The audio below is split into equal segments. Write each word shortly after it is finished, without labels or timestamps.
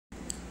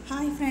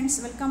Hi friends,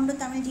 welcome to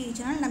Tamil GE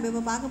channel. நம்ம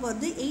இப்போ பார்க்க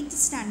போகிறது 8th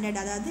ஸ்டாண்டர்ட்,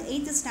 அதாவது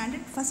 8th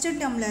ஸ்டாண்டர்ட் ஃபர்ஸ்ட்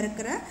டேர்மில்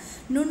இருக்கிற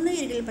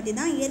நுண்ணுயிர்கள் பற்றி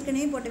தான்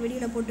ஏற்கனவே போட்ட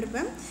வீடியோவில்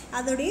போட்டிருப்பேன்.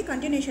 அதோடைய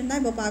கண்டினியூஷன்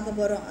தான் இப்போ பார்க்க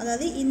போகிறோம்.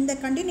 அதாவது இந்த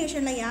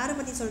கண்டினியூஷனில் யாரை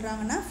பற்றி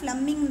சொல்கிறாங்கன்னா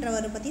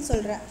ஃப்ளமிங்ன்றவரை பற்றி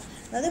சொல்கிறேன்.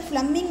 அதாவது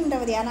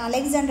ஃப்ளமிங்ன்றவர் யாருன்னா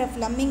அலெக்சாண்டர்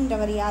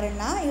ஃப்ளமிங்ன்றவர்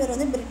யாருன்னா இவர்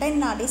வந்து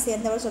பிரிட்டன் நாட்டை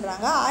சேர்ந்தவர்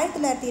சொல்கிறாங்க.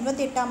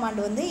 1928ஆம்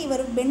ஆண்டு வந்து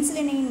இவர்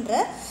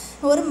பென்சிலினின்ற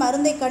ஒரு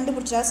மருந்தை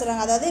கண்டுபிடிச்சா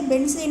சொல்கிறாங்க. அதாவது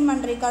பென்சிலின்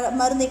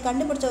மருந்தை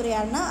கண்டுபிடிச்சவர்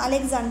யாருன்னா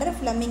அலெக்சாண்டர்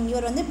ஃப்ளமிங்.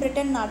 இவர் வந்து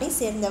பிரிட்டன் நாட்டை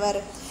சேர்ந்தவர்.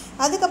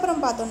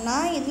 அதுக்கப்புறம் பார்த்தோம்னா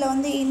இதில்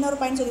வந்து இன்னொரு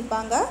பாயிண்ட்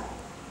சொல்லியிருப்பாங்க,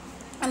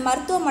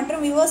 மருத்துவம்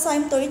மற்றும்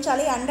விவசாயம்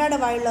தொழிற்சாலை அன்றாட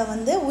வாழ்வில்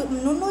வந்து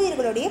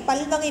நுண்ணுயிர்களுடைய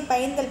பல்வகை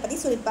பயன்கள் பற்றி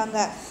சொல்லியிருப்பாங்க.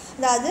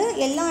 அதாவது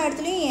எல்லா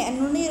இடத்துலையும்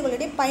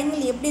நுண்ணுயிர்களுடைய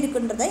பயன்கள் எப்படி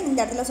இருக்குன்றதை இந்த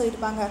இடத்துல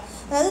சொல்லியிருப்பாங்க.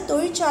 அதாவது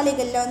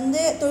தொழிற்சாலைகளில்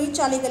வந்து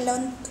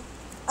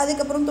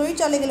அதுக்கப்புறம்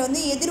தொழிற்சாலைகள்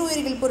வந்து எதிர்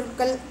உயிர்கள்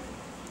பொருட்கள்,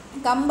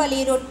 கம்பளி,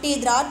 ரொட்டி,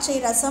 திராட்சை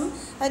ரசம்,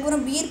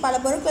 அதுக்கப்புறம் பீர், பல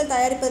பொருட்கள்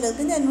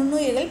தயாரிப்பதற்கு இந்த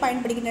நுண்ணுயிர்கள்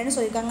பயன்படுகின்றன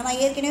சொல்லியிருக்காங்க. நான்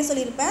ஏற்கனவே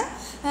சொல்லியிருப்பேன்,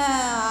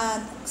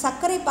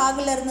 சர்க்கரை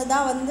பாகிலிருந்து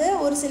தான் வந்து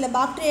ஒரு சில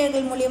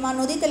பாக்டீரியாக்கள் மூலியமாக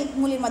நொதித்தல்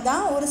மூலியமாக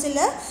தான் ஒரு சில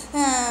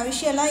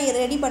விஷயம்லாம்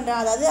ரெடி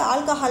பண்ணுறாங்க. அதாவது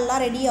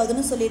ஆல்கஹால்லாம் ரெடி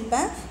ஆகுதுன்னு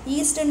சொல்லியிருப்பேன்.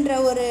 ஈஸ்ட்ன்ற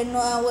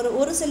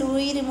ஒரு சில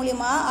உயிர்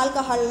மூலியமாக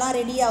ஆல்கஹால்லாம்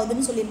ரெடி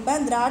ஆகுதுன்னு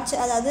சொல்லியிருப்பேன். திராட்சை,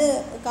 அதாவது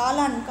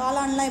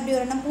காளான்லாம் எப்படி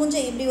வரும்னா,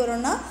 பூஞ்சை எப்படி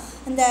வரும்னா,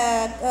 இந்த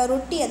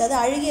ரொட்டி, அதாவது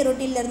அழுகிய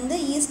ரொட்டியிலேருந்து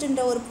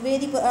ஈஸ்ட்ன்ற ஒரு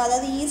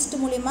அதாவது ஈஸ்ட்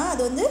மூலிமா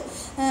அது வந்து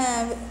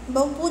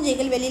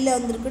பூஞ்சைகள் வெளியில்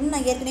வந்திருக்குன்னு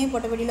நான் ஏற்கனவே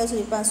போட்ட வெளியில்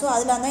சொல்லியிருப்பேன். ஸோ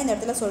அதெல்லாம் தான் இந்த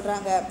இடத்துல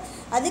சொல்கிறாங்க.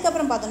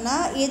 அதுக்கப்புறம் பார்த்தோம்னா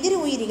எதிர்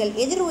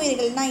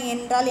உயிரிகள்னால்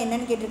என்றால்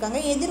என்னன்னு கேட்டிருக்காங்க.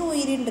 எதிர்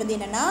உயிரின்றது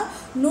என்னென்னா,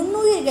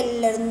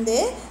 நுண்ணுயிர்கள்லேருந்து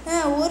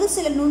ஒரு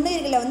சில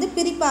நுண்ணுயிர்களை வந்து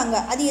பிரிப்பாங்க.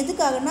 அது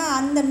எதுக்காகனா,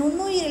 அந்த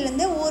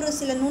நுண்ணுயிரிலேருந்து ஒரு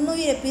சில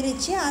நுண்ணுயிரை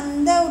பிரித்து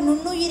அந்த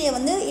நுண்ணுயிரை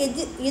வந்து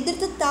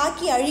எதிர்த்து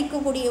தாக்கி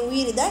அழிக்கக்கூடிய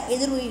உயிர் தான்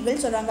எதிர்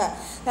உயிர்கள் சொல்கிறாங்க.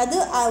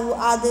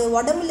 அது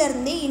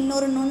உடம்புலேருந்தே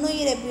இன்னொரு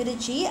நுண்ணுயிரை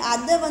பிரித்து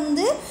அதை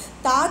வந்து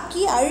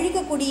தாக்கி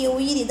அழிக்கக்கூடிய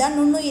உயிரி தான்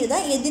நுண்ணுயிர்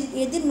தான்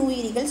எதிர்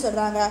நுயிரிகள்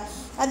சொல்கிறாங்க.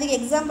 அதுக்கு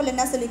எக்ஸாம்பிள்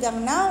என்ன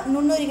சொல்லியிருக்காங்கன்னா,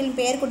 நுண்ணுயிரிகளின்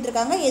பெயர்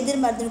கொடுத்துருக்காங்க,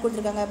 எதிர் மருந்துன்னு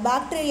கொடுத்துருக்காங்க.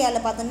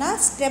 பாக்டீரியாவில் பார்த்தோம்னா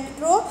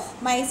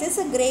ஸ்ட்ரெப்டோமைசிஸ்,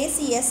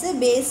 கிரேசியஸ்,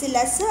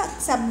 பேசிலஸ்,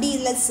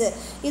 சப்டிலஸ்,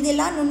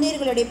 இதெல்லாம்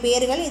நுண்ணுயிர்களுடைய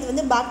பெயர்கள். இது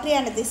வந்து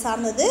பாக்டீரியானத்தை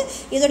சார்ந்தது.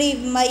 இதோடைய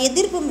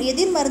எதிர்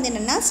மருந்து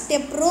என்னென்னா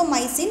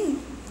ஸ்ட்ரெப்டோமைசின்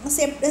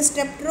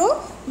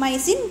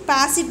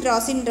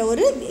பாசிட்ராசின்ற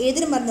ஒரு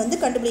எதிர் மருந்து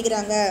வந்து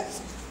கண்டுபிடிக்கிறாங்க.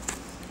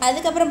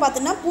 அதுக்கப்புறம்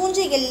பார்த்தோம்னா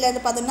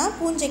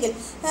பூஞ்சைகள்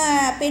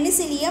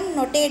பெனிசிலியம்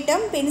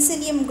நொட்டேட்டம்,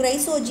 பெனிசிலியம்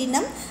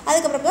கிரைசோஜினம்,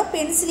 அதுக்கப்புறம்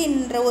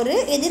பென்சிலின்ற ஒரு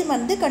எதிர்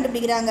மருந்து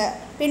கண்டுபிடிக்கிறாங்க.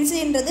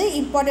 பென்சிலின்றது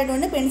இம்பார்ட்டன்ட்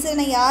ஒன்று.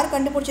 பென்சிலினை யார்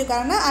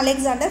கண்டுபிடிச்சிருக்காங்கன்னா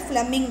அலெக்சாண்டர்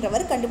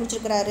ஃப்ளமிங்ன்றவர்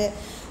கண்டுபிடிச்சிருக்கிறாரு.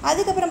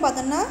 அதுக்கப்புறம்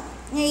பார்த்தோம்னா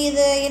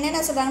இது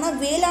என்னென்ன சொல்கிறாங்கன்னா,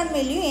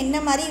 வேளாண்மையிலையும் என்ன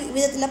மாதிரி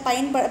விதத்தில்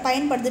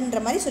பயன்படுதுன்ற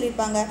மாதிரி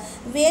சொல்லியிருப்பாங்க.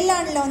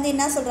 வேளாணில் வந்து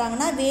என்ன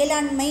சொல்கிறாங்கன்னா,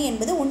 வேளாண்மை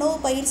என்பது உணவு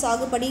பயிர்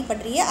சாகுபடி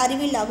பற்றிய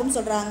அறிவியல் ஆகும்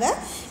சொல்கிறாங்க.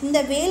 இந்த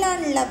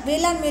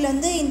வேளாண்மையில்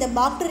வந்து இந்த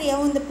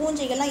பாக்டீரியாவும் இந்த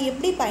பூஞ்சைகள்லாம்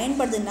எப்படி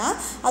பயன்படுதுன்னா,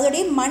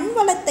 அதோடைய மண்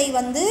வளத்தை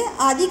வந்து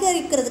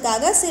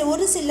அதிகரிக்கிறதுக்காக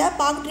ஒரு சில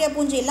பாக்டீரியா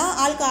பூஞ்சையெல்லாம்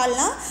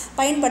ஆல்கஹால்லாம்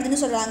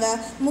பயன்படுதுன்னு சொல்கிறாங்க.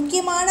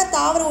 முக்கியமான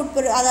தாவர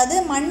உட்பொருள், அதாவது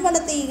மண்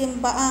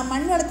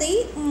வளத்தை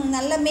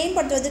நல்லா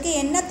மேம்படுத்துவதற்கு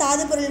என்ன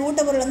தாதுப்பொருள்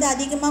ஊட்டப்பொருள் வந்து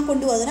அதிகமாக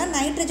கொண்டு வருதுன்னா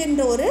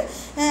நைட்ரஜன்ற ஒரு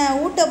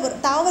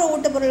தாவர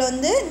ஊட்டப்பொருள்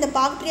வந்து இந்த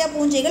பாக்டீரியா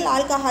பூஞ்சைகள்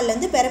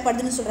ஆல்கஹால்லேருந்து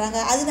பெறப்படுதுன்னு சொல்கிறாங்க.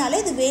 அதனால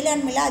இது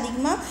வேளாண்மையில்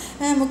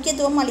அதிகமாக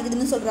முக்கியத்துவம்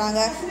அளிக்குதுன்னு சொல்கிறாங்க.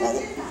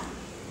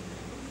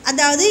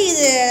 அதாவது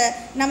இது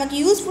நமக்கு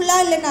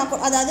யூஸ்ஃபுல்லாக இல்லைன்னா,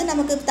 அதாவது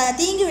நமக்கு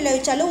தீங்கு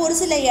விளைவிச்சாலும் ஒரு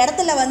சில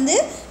இடத்துல வந்து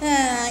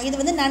இது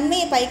வந்து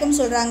நன்மையை பயக்கும்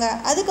சொல்கிறாங்க.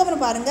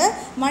 அதுக்கப்புறம் பாருங்கள்,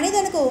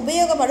 மனிதனுக்கு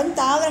உபயோகப்படும்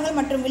தாவரங்கள்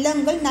மற்றும்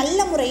விலங்குகள்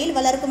நல்ல முறையில்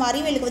வளர்க்கும்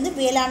அறிவியலுக்கு வந்து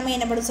வேளாண்மை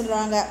என்னப்படும்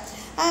சொல்கிறாங்க.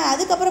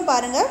 அதுக்கப்புறம்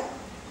பாருங்கள்,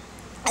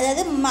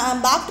 அதாவது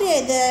பாக்டீரியா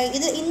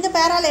இந்த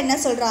பேரால் என்ன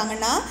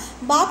சொல்கிறாங்கன்னா,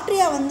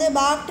 பாக்டீரியா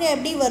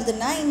எப்படி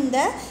வருதுன்னா, இந்த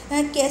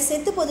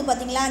செத்து போது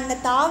பார்த்திங்களா, இந்த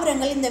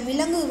தாவரங்கள் இந்த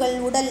விலங்குகள்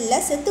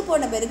உடலில் செத்து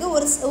போன பிறகு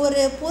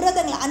ஒரு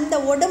புரதங்கள் அந்த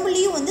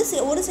உடம்புலேயும் வந்து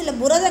ஒரு சில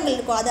புரதங்கள்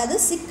இருக்கும். அதாவது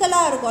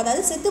சிக்கலாக இருக்கும்,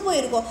 அதாவது செத்து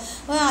போயிருக்கும்,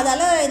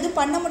 அதால் இது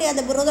பண்ண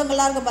முடியாத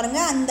புரதங்களாக இருக்க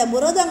பாருங்கள். அந்த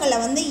புரதங்களை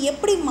வந்து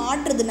எப்படி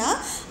மாற்றுதுன்னா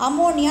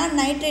அமோனியா,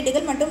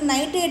 நைட்ரேட்டுகள் மற்றும்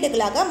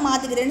நைட்ரேட்டுகளாக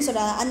மாற்றுகிறேன்னு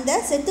சொல்கிறாங்க. அந்த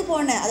செத்து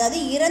போன, அதாவது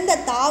இறந்த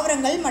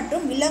தாவரங்கள்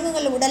மற்றும்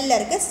விலங்குகள் உடலில்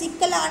இருக்க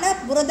சிக்கலான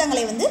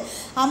புரதங்களை வந்து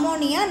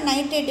அமோனியா,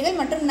 நைட்ரேட்டுகள்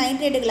மற்றும்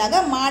நைட்ரேட்டுகளாக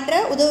மாற்ற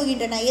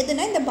உதவுகின்றன.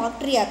 எதுனா இந்த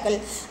பாக்டீரியாக்கள்.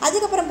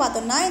 அதுக்கப்புறம்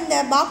பார்த்தோம்னா இந்த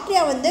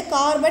பாக்டீரியா வந்து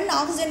கார்பன்,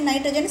 ஆக்சிஜன்,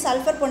 நைட்ரஜன்,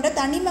 சல்ஃபர் போன்ற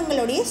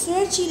தனிமங்களுடைய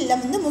சுழற்சியில்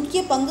வந்து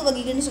முக்கிய பங்கு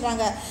வகிக்குதுன்னு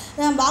சொல்கிறாங்க.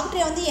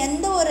 பாக்டீரியா வந்து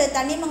எந்த ஒரு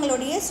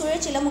தனிமங்களுடைய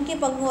சுழற்சியில் முக்கிய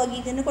பங்கு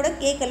வகிக்குதுன்னு கூட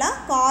கேட்கலாம்.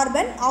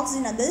 கார்பன்,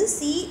 ஆக்சிஜன், அதாவது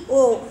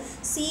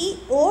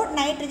CO,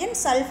 நைட்ரஜன்,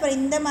 சல்ஃபர்,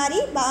 இந்த மாதிரி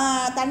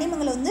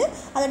தனிமங்கள் வந்து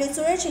அதோடைய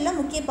சுழற்சியில்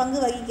முக்கிய பங்கு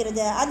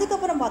வகிக்கிறது.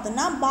 அதுக்கப்புறம்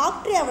பார்த்தோம்னா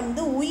பாக்டீரியா வந்து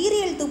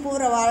உயிரியல்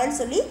துப்புரவாளர்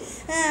சொல்லி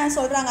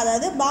சொல்கிறாங்க.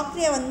 அதாவது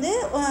பாக்டீரியா வந்து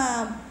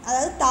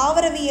அதாவது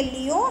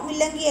தாவரவியல்லையும்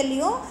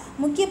விலங்கியல்லையும்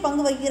முக்கிய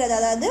பங்கு வகிக்கிறது.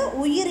 அதாவது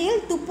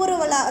உயிரியல்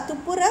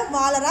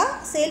துப்புரவாளராக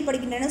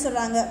செயல்படுகின்றன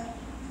சொல்கிறாங்க.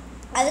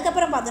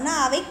 அதுக்கப்புறம் பார்த்தோன்னா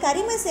அவை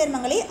கரிம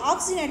சேர்மங்களை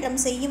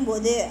ஆக்சிஜனேற்றம் செய்யும்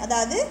போது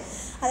அதாவது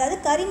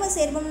கரிம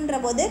சேர்மம்ன்ற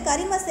போது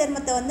கரிம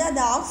சேர்மத்தை வந்து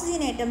அது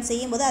ஆக்சிஜனேற்றம்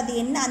செய்யும் போது அது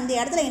என்ன அந்த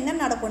இடத்துல என்ன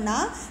நடக்கும்னா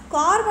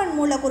கார்பன்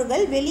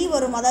மூலக்கூறுகள்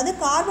வெளிவரும். அதாவது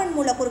கார்பன்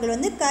மூலக்கூறுகள்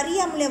வந்து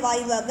கரியமில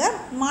வாயுவாக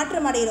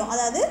மாற்றம் அடைகிறோம்.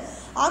 அதாவது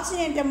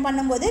ஆக்சிஜனேற்றம்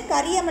பண்ணும்போது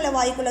கரியமில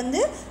வாயுக்கள்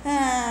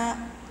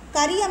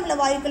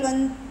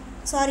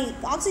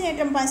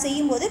ஆக்சிஜனேற்றம்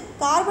செய்யும்போது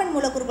கார்பன்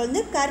மூலக்கூறுகள்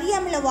வந்து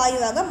கரியமில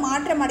வாயுவாக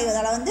மாற்றம்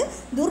அடைவதால் வந்து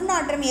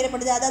துர்நாற்றம்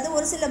ஏற்படுது. அதாவது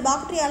ஒரு சில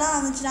பாக்டீரியாலாம்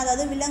இருந்துச்சுன்னா,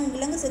 அதாவது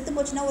விலங்கு செத்து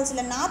போச்சுன்னா ஒரு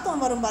சில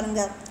நாத்தம் வரும்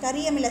பாருங்கள்.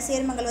 கரியமில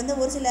சேர்மங்கள் வந்து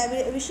ஒரு சில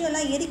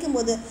விஷயம்லாம்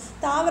எரிக்கும்போது,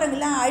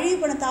 தாவரங்கள்லாம் அழிவு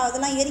பண்ண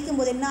அதெல்லாம்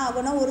எரிக்கும்போது என்ன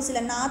ஆகும்னா ஒரு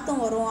சில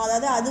நாத்தம் வரும்.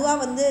 அதாவது அதுவாக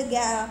வந்து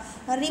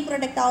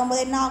ரீப்ரொடக்ட்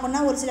ஆகும்போது என்ன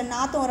ஆகும்னா ஒரு சில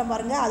நாத்தம் வரும்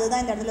பாருங்கள்.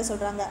 அதுதான் இந்த இடத்துல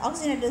சொல்கிறாங்க.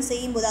 ஆக்சிஜனேற்றம்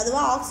செய்யும்போது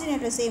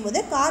ஆக்சிஜனேற்றம்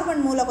செய்யும்போது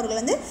கார்பன்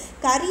மூலக்கூறுகள் வந்து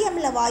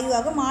கரியமில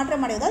வாயுவாக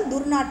மாற்றம் அடைவதால்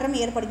துர்நாற்றம்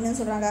ஏற்படுதுன்னு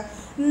சொல்கிறாங்க.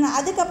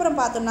 அதுக்கப்புறம்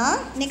பார்த்தோம்னா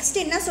நெக்ஸ்ட்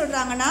என்ன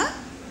சொல்கிறாங்கன்னா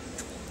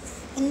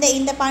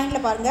இந்த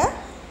பாயிண்டில் பாருங்கள்,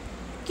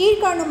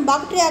 கீழ்காணும்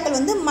பாக்டீரியாக்கள்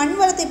வந்து மண்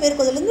வளத்தை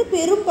பெருக்குவதிலிருந்து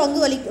பெரும் பங்கு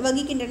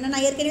வகிக்கின்றன.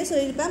 நான் ஏற்கனவே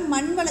சொல்லியிருப்பேன்,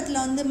 மண்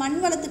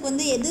வளத்துக்கு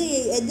வந்து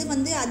எது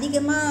வந்து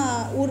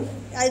அதிகமாக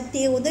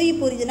உதவி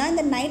புரியுதுன்னா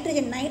இந்த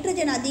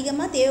நைட்ரஜன்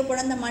அதிகமாக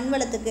தேவைப்படும் இந்த மண்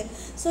வளத்துக்கு.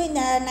 ஸோ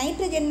இந்த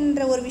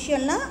நைட்ரஜன்ற ஒரு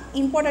விஷயம்லாம்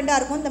இம்பார்ட்டண்ட்டாக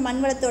இருக்கும் இந்த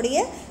மண்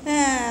வளத்தோடைய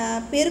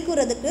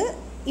பெருக்குறதுக்கு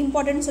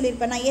இம்பார்ட்டன்ட்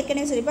சொல்லியிருப்பேன். நான்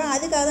ஏற்கனவே சொல்லியிருப்பேன்.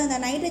 அதுக்காக தான் இந்த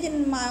நைட்ரஜன்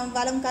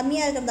வளம்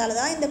கம்மியாக இருக்கிறதால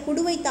தான் இந்த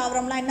குடுவை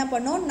தாவரம்லாம் என்ன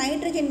பண்ணும்,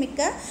 நைட்ரஜன்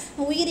மிக்க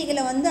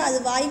உயிரிகளை வந்து அது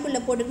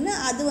வாய்க்குள்ளே போட்டுக்கின்னு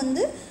அது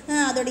வந்து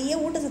அதோடைய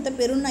ஊட்டச்சத்தை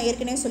பெறும்னு நான்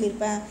ஏற்கனவே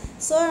சொல்லியிருப்பேன்.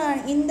 ஸோ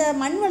இந்த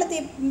மண்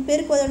வளத்தை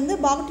பெருக்குவது வந்து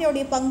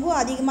பாக்டீரியாவுடைய பங்கும்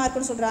அதிகமாக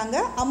இருக்குன்னு சொல்கிறாங்க.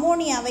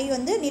 அமோனியாவை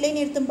வந்து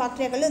நிலைநிறுத்தும்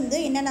பாக்டீரியாக்கள் வந்து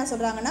என்னென்ன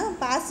சொல்கிறாங்கன்னா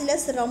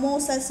பாசிலஸ்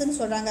ரமோசஸ்ன்னு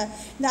சொல்கிறாங்க.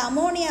 இந்த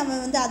அமோனியாவை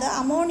வந்து அதை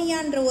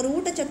அமோனியான்ற ஒரு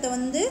ஊட்டச்சத்தை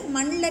வந்து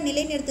மண்ணில்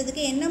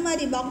நிலைநிறுத்துறதுக்கு என்ன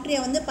மாதிரி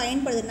பாக்டீரியா வந்து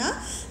பயன்படுதுன்னா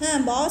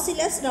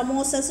பாசிலஸ்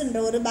ரமோசஸ்ன்ற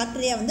ஒரு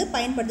பாக்டீரியா வந்து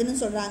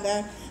பயன்படுதுன்னு சொல்கிறாங்க.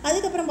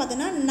 அதுக்கப்புறம்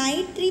பார்த்தோன்னா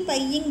நைட்ரிக்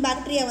பையிங்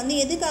பாக்டீரியா வந்து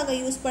எதுக்காக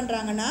யூஸ்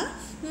பண்ணுறாங்கன்னா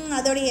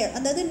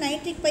அதாவது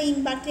நைட்ரிக்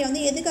பையிங் பாக்டீரியா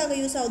வந்து எதுக்காக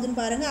யூஸ் ஆகுதுன்னு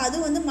பாருங்கள். அது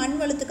வந்து மண்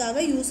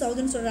வளத்துக்காக யூஸ்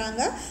ஆகுதுன்னு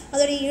சொல்கிறாங்க.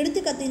 அதோடைய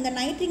எடுத்துக்காட்டு இந்த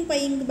நைட்ரிக்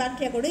பையிங்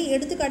பாக்டீரியா கூட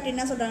எடுத்துக்காட்டு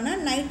என்ன சொல்கிறாங்கன்னா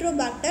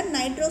நைட்ரோபாக்டர்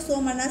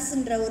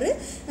நைட்ரோசோமனஸ்ன்ற ஒரு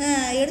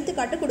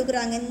எடுத்துக்காட்டு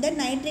கொடுக்குறாங்க. இந்த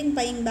நைட்ரிக்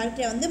பையிங்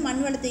பாக்டீரியா வந்து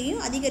மண்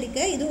வளத்தையும்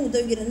அதிகரிக்க இதுவும்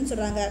உதவுகிறதுன்னு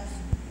சொல்கிறாங்க.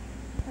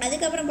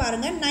 அதுக்கப்புறம்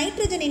பாருங்கள்,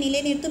 நைட்ரஜனை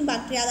நிலைநிறுத்தும்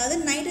பாக்டீரியா, அதாவது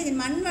நைட்ரஜன்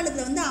மண்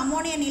வளத்தில் வந்து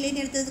அமோனியா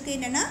நிலைநிறுத்துறதுக்கு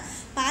என்னென்னா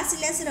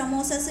பாசிலஸ்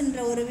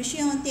ரமோசஸ்ன்ற ஒரு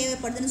விஷயம்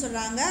தேவைப்படுதுன்னு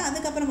சொல்கிறாங்க.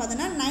 அதுக்கப்புறம்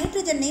பார்த்தோன்னா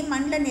நைட்ரஜனை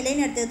மண்ணில்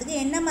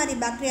நிலைநிறுத்துறதுக்கு என்ன மாதிரி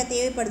பாக்டீரியா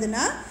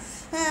தேவைப்படுதுன்னா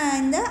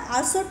இந்த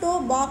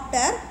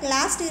அசோட்டோபாக்டர்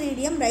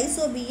கிளாஸ்டிரிடியம்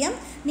ரைசோபியம்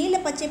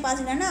நீலப்பச்சை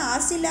பாசிலான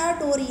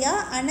அசிலாடோரியா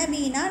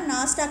அனபீனா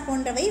நாஸ்டாக்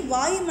போன்றவை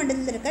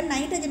வாயுமண்டலத்தில் இருக்க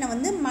நைட்ரஜனை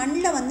வந்து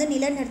மண்ணில் வந்து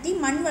நிலைநிறுத்தி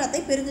மண்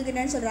வளத்தை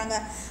பெருக்குகின்றன்னு சொல்கிறாங்க.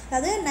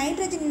 அதாவது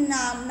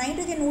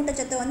நைட்ரஜன்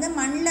ஊட்டச்சத்தை வந்து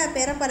மண்ணில்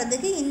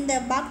பெறப்படுறதுக்கு இந்த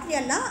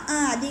பாக்டீரியாலாம்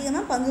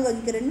அதிகமாக பங்கு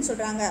வகிக்கிறதுன்னு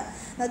சொல்கிறாங்க.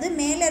 அதாவது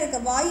மேலே இருக்க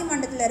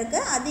வாயுமண்டலத்தில்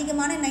இருக்க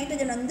அதிகமான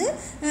நைட்ரஜன் வந்து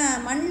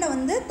மண்ணில்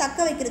வந்து தக்க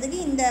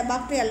வைக்கிறதுக்கு இந்த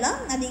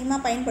பாக்டீரியாலாம்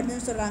அதிகமாக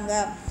பயன்படுதுன்னு சொல்கிறாங்க.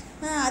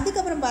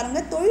 அதுக்கப்புறம்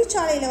பாருங்கள்,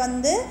 தொழிற்சாலையில்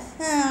வந்து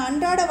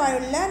அன்றாட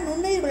வாழ்வில்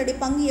நுண்ணுயிர்களுடைய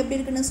பங்கு எப்படி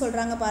இருக்குன்னு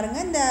சொல்கிறாங்க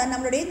பாருங்கள். இந்த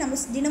நம்ம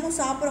தினமும்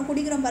சாப்பிட்றோம்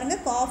குடிக்கிறோம்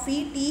பாருங்கள், காஃபி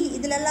டீ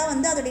இதிலெல்லாம்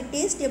வந்து அதோடைய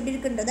டேஸ்ட் எப்படி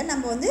இருக்குன்றதை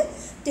நம்ம வந்து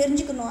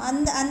தெரிஞ்சுக்கணும்.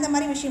 அந்த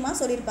மாதிரி விஷயமா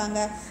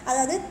சொல்லியிருப்பாங்க.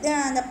 அதாவது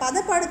அந்த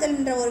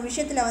பதப்படுத்தல்ன்ற ஒரு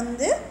விஷயத்தில்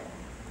வந்து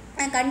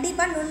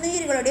கண்டிப்பாக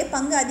நுண்ணுயிர்களுடைய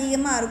பங்கு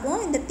அதிகமாக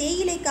இருக்கும். இந்த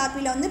தேயிலை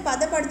காப்பியில் வந்து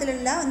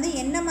பதப்படுத்தலில் வந்து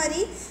என்ன மாதிரி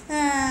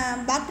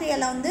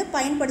பாக்டீரியாவில் வந்து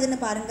பயன்படுதுன்னு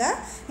பாருங்கள்.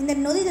 இந்த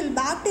நொதித்தல்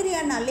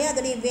பாக்டீரியானாலே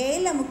அதோடைய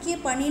வேலை முக்கிய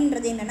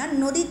பணின்றது என்னென்னா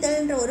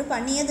நொதித்தல்ன்ற ஒரு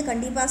பணியை அது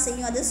கண்டிப்பாக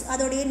செய்யும்.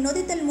 அதோடைய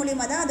நொதித்தல்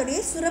மூலியமாக தான் அதோடைய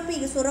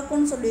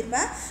சுரக்கும்னு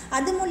சொல்லியிருப்பேன்.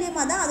 அது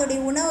மூலியமாக தான் அதோடைய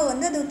உணவை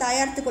வந்து அது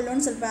தயாரித்து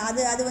கொள்ளும்னு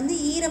சொல்லியிருப்பேன். அது வந்து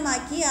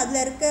ஈரமாக்கி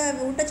அதில் இருக்க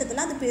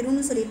ஊட்டச்சத்துலாம் அது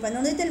பெறும்னு சொல்லியிருப்பேன்.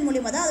 நொதித்தல்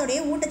மூலியமாக தான்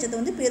அதோடைய ஊட்டச்சத்தை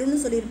வந்து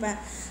பெறும்னு சொல்லியிருப்பேன்.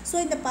 ஸோ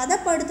இந்த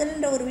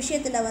பதப்படுத்தல்ன்ற ஒரு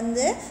விஷயத்தில் வந்து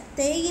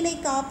தேயிலை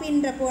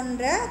காப்பின்ற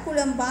போன்ற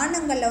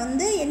பானங்களில்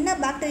வந்து என்ன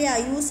பாக்டீரியா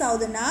யூஸ்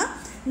ஆகுதுன்னா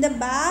இந்த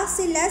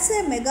பாசிலஸ்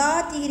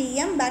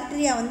மெகாதீரியம்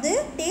பாக்டீரியா வந்து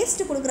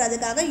டேஸ்ட்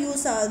கொடுக்குறதுக்காக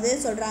யூஸ் ஆகுது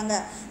சொல்கிறாங்க.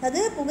 அது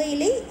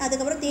புகையிலை,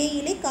 அதுக்கப்புறம்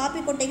தேயிலை,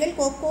 காப்பி கொட்டைகள்,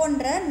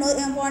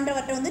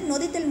 போன்றவற்றை வந்து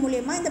நொதித்தல்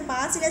மூலியமாக இந்த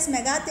பாசிலஸ்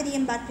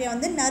மெகாதீரியம் பாக்டீரியா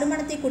வந்து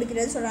நறுமணத்தை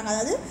கொடுக்கிறது சொல்கிறாங்க.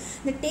 அதாவது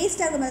இந்த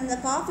டேஸ்ட்டாக இருக்கும் இந்த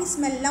காஃபி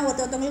ஸ்மெல்லாம்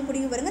ஒருத்தவங்களுக்கு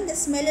பிடிக்க பாருங்க. இந்த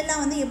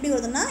ஸ்மெல்லாம் வந்து எப்படி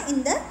வருதுன்னா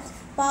இந்த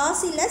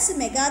பாசிலஸ்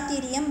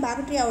மெகாதீரியம்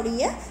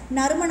பாக்டீரியாவுடைய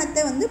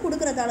நறுமணத்தை வந்து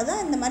கொடுக்குறதால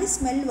தான் இந்த மாதிரி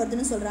ஸ்மெல்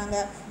வருதுன்னு சொல்கிறாங்க.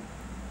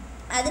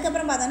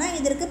 அதுக்கப்புறம் பார்த்தோன்னா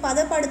இதற்கு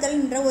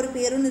பதப்படுத்தல்ன்ற ஒரு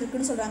பேரும்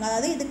இருக்குன்னு சொல்கிறாங்க.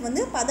 அதாவது இதுக்கு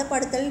வந்து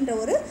பதப்படுத்தல்ன்ற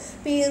ஒரு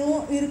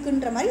பேரும்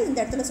இருக்குன்ற மாதிரி இந்த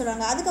இடத்துல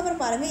சொல்கிறாங்க.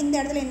 அதுக்கப்புறம் பாருங்கள், இந்த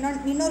இடத்துல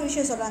இன்னொரு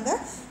விஷயம் சொல்கிறாங்க.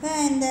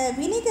 இந்த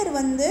வினிகர்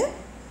வந்து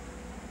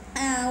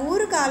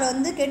ஊறுகால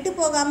வந்து கெட்டு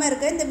போகாமல்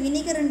இருக்க இந்த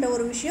வினிகர்ன்ற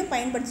ஒரு விஷயம்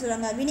பயன்படுத்தி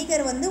சொல்கிறாங்க.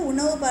 வினிகர் வந்து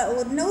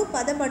உணவு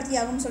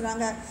பதப்படுத்தியாகும்னு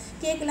சொல்கிறாங்க.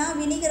 கேட்கலாம்,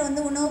 வினிகர்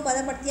வந்து உணவு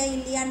பதப்படுத்தியா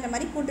இல்லையான்ற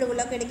மாதிரி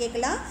கூற்றுக்குள்ள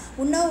கேட்கலாம்.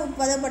 உணவு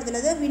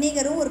பதப்படுத்துறது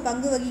வினிகரும் ஒரு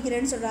பங்கு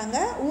வகிக்கிறேன்னு சொல்கிறாங்க.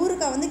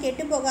 ஊறுகாய் வந்து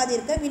கெட்டு போகாது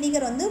இருக்க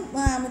வினிகர் வந்து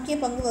முக்கிய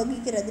பங்கு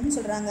வகிக்கிறதுன்னு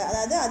சொல்கிறாங்க.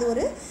 அதாவது அது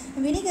ஒரு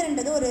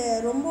வினிகர்ன்றது ஒரு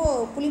ரொம்ப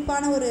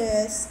புளிப்பான ஒரு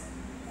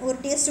ஒரு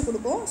டேஸ்ட்டு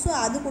கொடுக்கும். ஸோ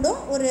அது கூட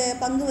ஒரு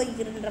பங்கு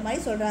வகிக்கிறன்ற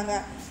மாதிரி சொல்கிறாங்க.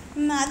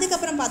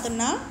 அதுக்கப்புறம்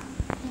பார்த்தோம்னா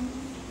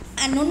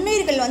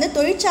நுண்ணுயிர்கள் வந்து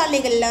தொழிற்சாலை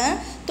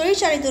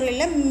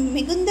துறையில்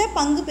மிகுந்த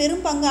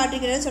பெரும் பங்கு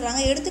ஆற்றுகிறதுன்னு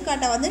சொல்கிறாங்க.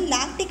 எடுத்துக்காட்டாக வந்து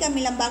லாக்டிக்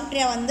அமிலம்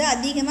பாக்டீரியா வந்து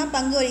அதிகமாக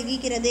பங்கு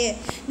வகிக்கிறது.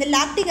 இந்த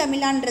லாக்டிக்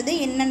அமிலான்றது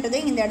என்னன்றது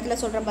இந்த இடத்துல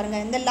சொல்கிறேன்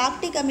பாருங்கள். இந்த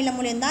லாக்டிக் அமிலம்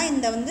மூலியம் தான்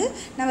இந்த வந்து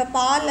நம்ம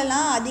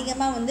பாலெல்லாம்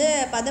அதிகமாக வந்து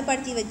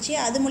பதப்படுத்தி வச்சு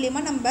அது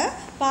மூலிமா நம்ம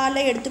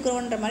பாலை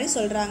எடுத்துக்கிறோன்ற மாதிரி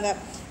சொல்கிறாங்க.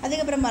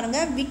 அதுக்கப்புறம்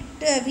பாருங்கள்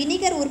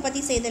வினிகர்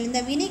உற்பத்தி செய்தல்.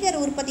 இந்த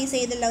வினிகர் உற்பத்தி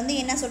செய்தலில் வந்து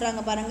என்ன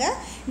சொல்கிறாங்க பாருங்கள்.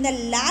 இந்த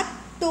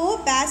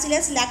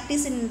லாக்டோபாசிலஸ்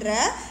லாக்டிஸ்ன்ற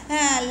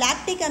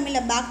லாக்டிக் அமில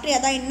பாக்டீரியா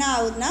தான் என்ன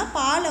ஆகுதுன்னா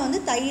பாலை வந்து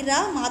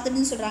தயிராக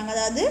மாற்றுதுன்னு சொல்கிறாங்க.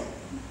 அதாவது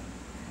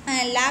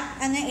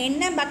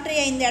என்ன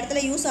பாக்டீரியா இந்த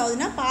இடத்துல யூஸ்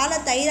ஆகுதுன்னா பாலை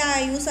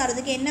தயிராக யூஸ்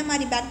ஆகிறதுக்கு என்ன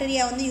மாதிரி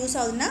பாக்டீரியா வந்து யூஸ்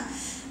ஆகுதுன்னா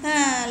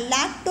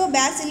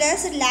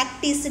லாக்டோபாசிலஸ்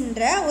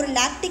லாக்டிஸ்ன்ற ஒரு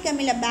லாக்டிக்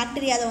அமில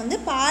பாக்டீரியாவை வந்து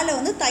பாலை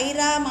வந்து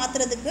தயிராக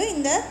மாற்றுறதுக்கு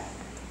இந்த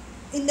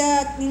இந்த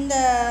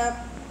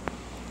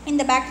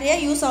இந்த பாக்டீரியா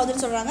யூஸ்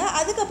ஆகுதுன்னு சொல்கிறாங்க.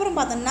 அதுக்கப்புறம்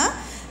பார்த்தோம்னா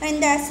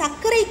இந்த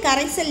சர்க்கரை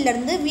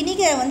கரைசல்லேருந்து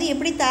வினிகரை வந்து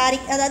எப்படி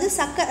அதாவது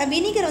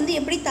வினிகர் வந்து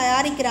எப்படி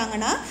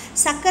தயாரிக்கிறாங்கன்னா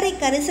சர்க்கரை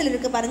கரைசல்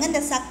இருக்குது பாருங்கள்.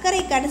 இந்த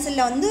சர்க்கரை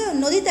கரைசலில் வந்து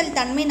நொதித்தல்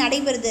தன்மை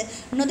நடைபெறுது.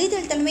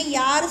 நொதித்தல் தன்மை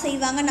யார்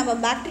செய்வாங்க? நம்ம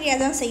பாக்டீரியா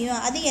தான்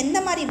செய்யும். அது எந்த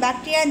மாதிரி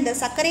பாக்டீரியா இந்த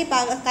சர்க்கரை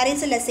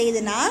கரைசலில்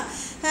செய்யுதுன்னா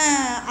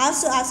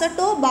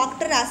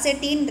அசட்டோபாக்டர்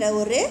அசெட்டின்ற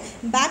ஒரு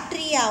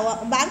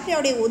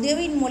பாக்டீரியாவுடைய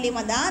உதவியின்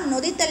மூலியமாக தான்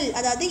நொதித்தல்,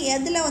 அதாவது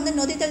எதில் வந்து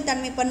நொதித்தல்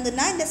தன்மை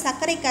பண்ணுதுன்னா இந்த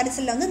சர்க்கரை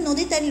கரைசலில் வந்து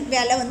நொதித்தல்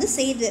வேலை வந்து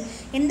செய்யுது.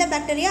 எந்த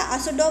பாக்டீரியா?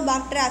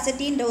 அசட்டோபாக்டர்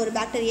அசெட்டின்ற ஒரு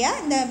பாக்டீரியா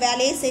இந்த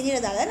வேலையை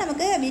செஞ்சதால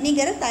நமக்கு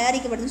வினிகர்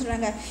தயாரிக்கப்படுதுன்னு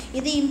சொல்கிறாங்க.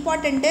 இது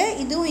இம்பார்ட்டண்ட்டு,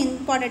 இதுவும்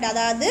இம்பார்ட்டண்ட்.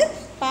 அதாவது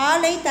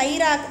பாலை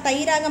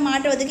தயிராக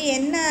மாற்றுவதுக்கு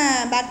என்ன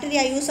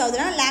பாக்டீரியா யூஸ்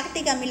ஆகுதுன்னா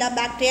லாக்டிக் அமிலா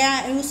பாக்டீரியா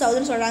யூஸ்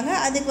ஆகுதுன்னு சொல்கிறாங்க.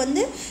 அதுக்கு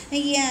வந்து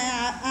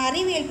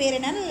அறிவியல் பேர்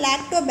என்னன்னா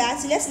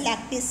லாக்டோபாசிலஸ்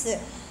லாக்டிஸ்.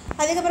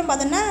 அதுக்கப்புறம்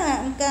பார்த்தோம்னா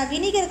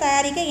வினிகர்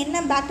தயாரிக்க என்ன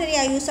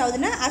பாக்டீரியா யூஸ்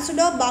ஆகுதுன்னா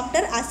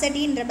அசிடோபாக்டர்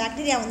அசெட்டின்ற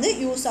பாக்டீரியா வந்து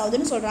யூஸ்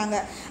ஆகுதுன்னு சொல்கிறாங்க.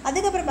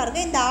 அதுக்கப்புறம்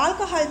பாருங்கள் இந்த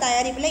ஆல்கஹால்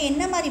தயாரிப்பில்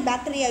என்ன மாதிரி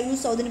பாக்டீரியா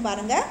யூஸ் ஆகுதுன்னு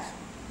பாருங்கள்.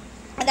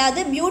 அதாவது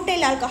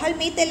பியூட்டைல் ஆல்கஹால்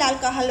மீத்தைல்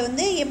ஆல்கஹால்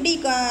வந்து எப்படி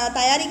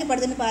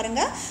தயாரிக்கப்படுதுன்னு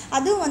பாருங்கள்.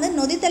 அதுவும் வந்து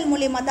நொதித்தல்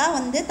மூலியமாக தான்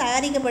வந்து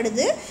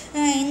தயாரிக்கப்படுது.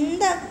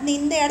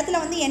 இந்த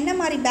இடத்துல வந்து என்ன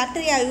மாதிரி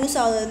பாக்டீரியா யூஸ்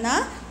ஆகுதுன்னா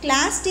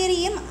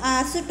கிளாஸ்டீரியம்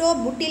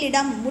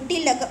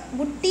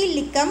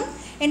புட்டிலிக்கம்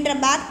என்ற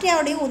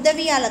பாக்டீரியாவுடைய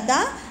உதவியால்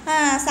தான்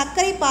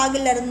சர்க்கரை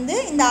பாகிலிருந்து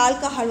இந்த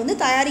ஆல்கஹால் வந்து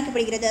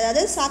தயாரிக்கப்படுகிறது.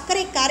 அதாவது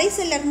சர்க்கரை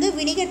கரைசலிருந்து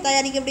வினிகர்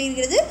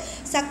தயாரிக்கப்படுகிறது,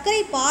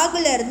 சர்க்கரை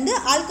பாகிலிருந்து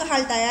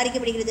ஆல்கஹால்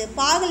தயாரிக்கப்படுகிறது.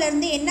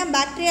 பாகிலிருந்து என்ன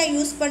பாக்டீரியா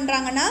யூஸ்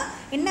பண்ணுறாங்கன்னா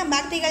என்ன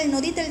பாக்டீரியாக்கள்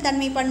நொதித்தல்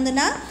தன்மை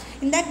பண்ணுதுன்னா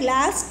இந்த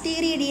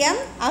கிளாஸ்டீரிடியம்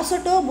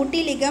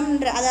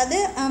அசட்டோபுட்டிலிகம்ன்ற, அதாவது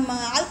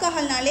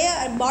ஆல்கஹால்னாலே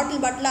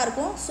பாட்டிலாக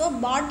இருக்கும். ஸோ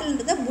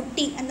பாட்டில்ன்றத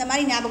புட்டி அந்த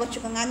மாதிரி ஞாபகம்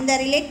வச்சுக்கோங்க, அந்த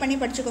ரிலேட் பண்ணி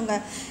படிச்சுக்கோங்க.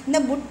 இந்த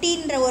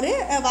புட்டின்ற ஒரு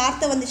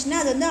வார்த்தை வந்துச்சுன்னா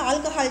அது வந்து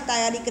ஆல்கஹால்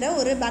தயாரிக்கிற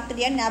ஒரு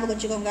பாக்டீரியான்னு ஞாபகம்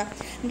வச்சுக்கோங்க.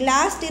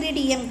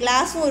 கிளாஸ்டீரிடியம்,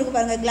 கிளாஸும் இருக்குது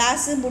பாருங்கள்,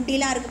 கிளாஸு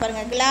புட்டிலாம் இருக்குது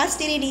பாருங்கள்.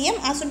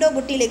 கிளாஸ்டீரிடியம்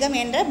அசட்டோபுட்டிலிகம்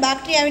என்ற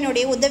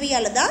பாக்டீரியாவினுடைய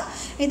உதவியால் தான்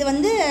இது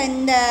வந்து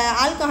இந்த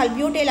ஆல்கஹால்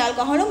பியூட்டைல்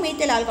ஆல்கஹாலும்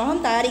மீத்தைல்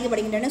ஆல்கஹாலும்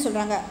தயாரிக்கப்படுகின்றன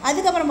சொல்கிறாங்க.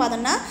 அதுக்கப்புறம்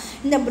பார்த்தோம்னா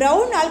இந்த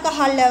ப்ரௌன்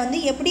ஆல்கஹாலில் வந்து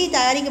எப்படி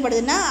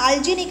தயாரிக்கப்படுதுன்னா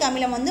அல்ஜினிக்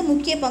அமிலம் வந்து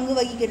முக்கிய பங்கு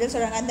வகிக்கிறதுன்னு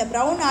சொல்கிறாங்க. அந்த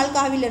ப்ரௌன்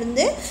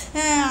ஆல்கஹாலிலிருந்து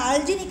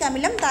அல்ஜினிக்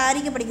அமிலம்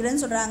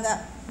தயாரிக்கப்படுகிறதுன்னு சொல்கிறாங்க.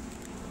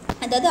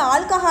 அதாவது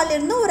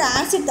ஆல்கஹாலிருந்து ஒரு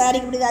ஆசிட்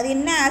தயாரிக்கப்படுது. அது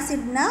என்ன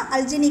ஆசிட்னா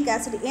அல்ஜினிக்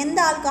ஆசிட். எந்த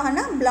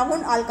ஆல்கஹால்னா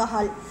ப்ரௌன்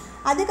ஆல்கஹால்.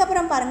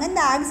 அதுக்கப்புறம் பாருங்கள்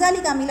இந்த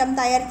ஆக்சாலிக் அமிலம்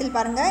தயாரித்தில்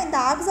பாருங்கள். இந்த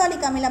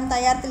ஆக்சாலிக் அமிலம்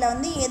தயாரித்தில்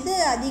வந்து எது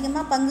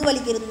அதிகமாக பங்கு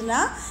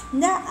வகிக்கிறதுனா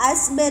இந்த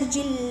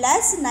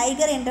அஸ்பெர்ஜில்லஸ்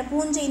நைகர் என்ற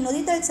பூஞ்சை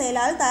நொதித்தல்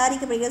செயலால்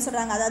தயாரிக்கப்படுகிறது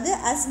சொல்கிறாங்க. அதாவது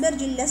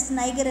அஸ்பெர்ஜில்லஸ்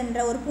நைகர் என்ற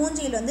ஒரு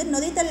பூஞ்சையில் வந்து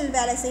நொதித்தல்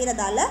வேலை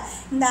செய்கிறதால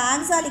இந்த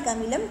ஆக்சாலிக்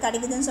அமிலம்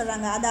கிடைக்குதுன்னு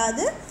சொல்கிறாங்க.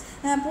 அதாவது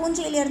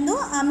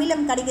பூஞ்சையிலேருந்தும்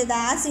அமிலம் கிடைக்குது,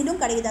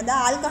 ஆசிடும் கிடைக்குது,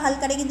 அதாவது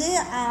ஆல்கஹால் கிடைக்குது,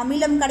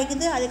 அமிலம்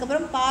கிடைக்குது,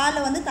 அதுக்கப்புறம்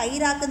பாலை வந்து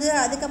தயிராக்குது.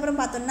 அதுக்கப்புறம்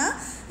பார்த்தோம்னா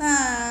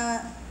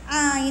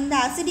இந்த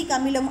அசிடிக்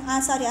அமிலம்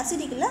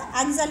அசிடிக் இல்லை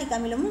ஆக்சாலிக்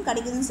அமிலமும்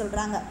கிடைக்குதுன்னு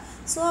சொல்கிறாங்க.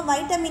 So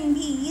vitamin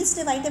B east,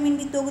 vitamin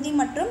B தொகுதி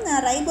மற்றும்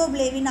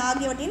ரைபோப்ளேவின்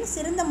ஆகியவற்றின்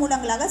சிறந்த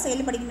மூலங்களாக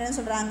செயல்படுகின்றன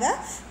சொல்கிறாங்க.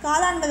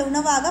 காளான்கள்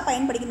உணவாக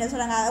பயன்படுகின்றன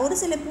சொல்கிறாங்க. ஒரு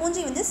சில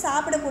பூஞ்சை வந்து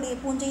சாப்பிடக்கூடிய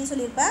பூஞ்சைன்னு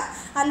சொல்லியிருப்பேன்.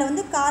 அதில்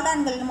வந்து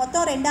காளான்கள்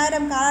மொத்தம்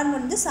 2000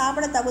 காளான்கள் வந்து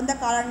சாப்பிட தகுந்த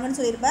காளான்கள்னு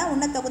சொல்லியிருப்பேன்,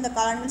 உண்ண தகுந்த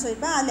காளான்கள்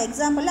சொல்லியிருப்பேன். அதில்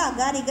எக்ஸாம்பிள்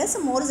அகாரிகஸ்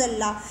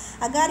மோர்செல்லா.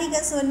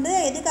 அகாரிகஸ் வந்து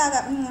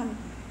எதுக்காக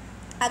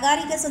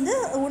அகாரிகஸ் வந்து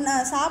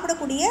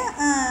சாப்பிடக்கூடிய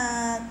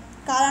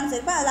காளான்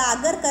சொல்லியிருப்பேன்.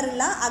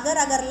 அதில்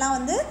அகர்லாம்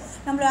வந்து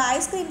நம்மளோட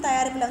ஐஸ்கிரீம்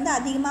தயாரிப்பில் வந்து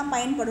அதிகமாக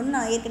பயன்படும்னு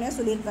நான் ஏற்கனவே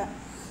சொல்லியிருப்பேன்.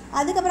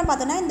 அதுக்கப்புறம்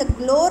பார்த்தோன்னா இந்த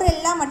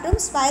குளோரெல்லா மற்றும்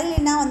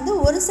ஸ்பைருலினா வந்து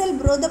ஒரு செல்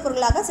புரோத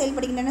பொருளாக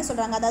செயல்படுகின்றன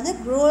சொல்கிறாங்க. அதாவது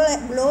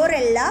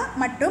குளோரெல்லா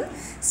மற்றும்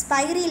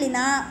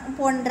ஸ்பைருலினா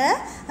போன்ற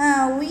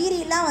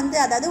உயிரிலாம் வந்து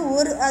அதாவது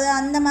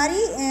அந்த மாதிரி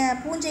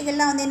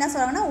பூஞ்சைகள்லாம் வந்து என்ன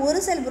சொல்கிறாங்கன்னா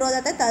ஒரு செல்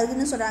புரோதத்தை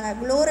தருதுன்னு சொல்கிறாங்க.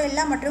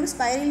 குளோரெல்லா மற்றும்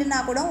ஸ்பைருலினா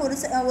கூட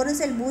ஒரு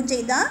செல்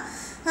பூஞ்சை தான்.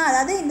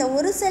 அதாவது இந்த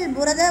ஒரு செல்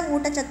புரத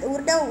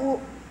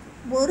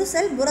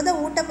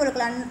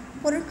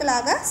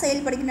பொருட்களாக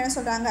செயல்படுகின்றன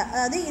சொல்கிறாங்க.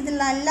 அதாவது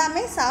இதில்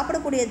எல்லாமே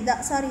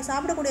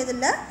சாப்பிடக்கூடியது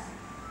இல்லை,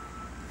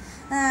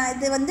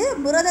 இது வந்து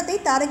புரதத்தை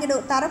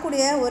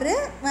தரக்கூடிய ஒரு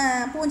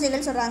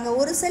பூஞ்சைகள் சொல்கிறாங்க.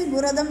 ஒரு செல்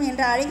புரதம்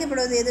என்று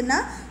அழைக்கப்படுவது எதுனா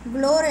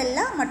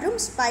குளோரெல்லா மற்றும்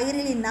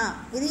ஸ்பைருலினா.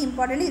 இது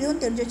இம்பார்ட்டன்ட்,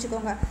 இதுவும் தெரிஞ்சு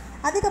வச்சுக்கோங்க.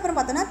 அதுக்கப்புறம்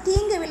பார்த்தோன்னா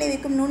தீங்கு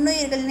விளைவிக்கும்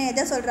நுண்ணுயிர்கள்னு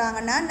எதை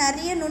சொல்கிறாங்கன்னா,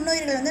 நிறைய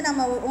நுண்ணுயிர்கள் வந்து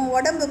நம்ம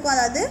உடம்புக்கும்,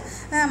 அதாவது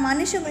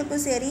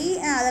மனுஷங்களுக்கும் சரி,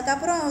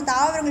 அதுக்கப்புறம்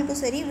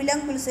தாவரங்களுக்கும் சரி,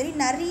 விலங்குகளுக்கும் சரி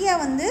நிறைய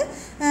வந்து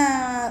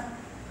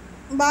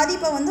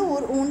பாதிப்பை வந்து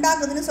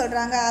உண்டாக்குதுன்னு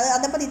சொல்கிறாங்க.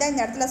 அதை பற்றி தான்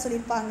இந்த இடத்துல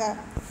சொல்லியிருப்பாங்க.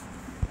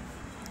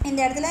 இந்த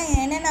இடத்துல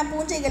என்னென்ன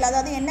பூஞ்சைகள்,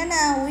 அதாவது என்னென்ன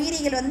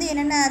உயிரிகள் வந்து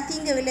என்னென்ன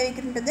தீங்கு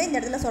விளைவிக்கின்றது இந்த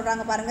இடத்துல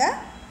சொல்கிறாங்க பாருங்கள்.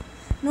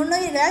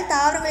 நுண்ணுயிர்களால்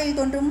தாவரங்களில்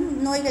தோன்றும்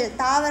நோய்கள்.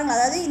 தாவரங்கள்,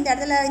 அதாவது இந்த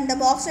இடத்துல இந்த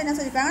பாக்ஸில் என்ன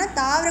சொல்லியிருக்காங்கன்னா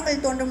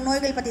தாவரங்களில் தோன்றும்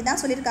நோய்கள் பற்றி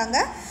தான் சொல்லியிருக்காங்க.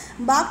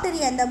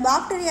 பாக்டீரியா, இந்த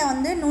பாக்டீரியா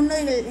வந்து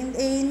நுண்ணுயிர்கள்.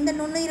 இந்த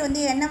நுண்ணுயிர்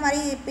வந்து என்ன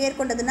மாதிரி பேர்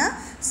கொண்டதுன்னா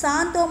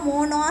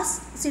சாந்தோமோனாஸ்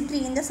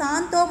சிட்ரி. இந்த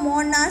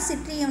சாந்தோமோனாஸ்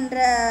சிட்ரி என்ற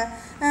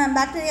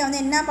பாக்டீரியா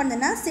வந்து என்ன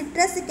பண்ணுதுன்னா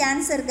சிட்ரஸ்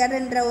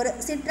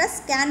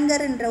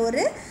கேன்கர் என்ற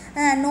ஒரு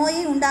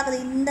நோயை உண்டாக்குது.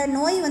 இந்த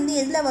நோய் வந்து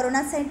எதில்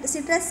வரும்னா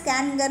சிட்ரஸ்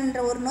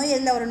கேன்கர்ன்ற ஒரு நோய்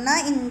எதில் வரும்னா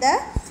இந்த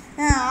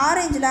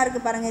ஆரஞ்சுலாம்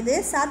இருக்குது பாருங்கள், இது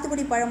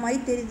சாத்துக்குடி பழம் மாதிரி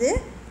தெரியுது,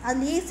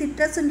 அதுலேயே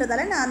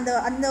சிட்ரஸ்ன்றதால நான்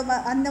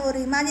அந்த ஒரு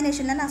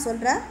இமேஜினேஷனில் நான்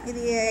சொல்கிறேன்.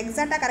 இது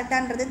எக்ஸாக்டாக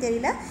கரெக்டான்றது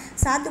தெரியல.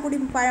 சாத்துக்குடி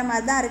பழம்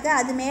மாதிரி தான் இருக்குது.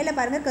 அது மேலே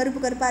பாருங்கள்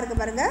கருப்பாக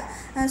இருக்குது பாருங்கள்.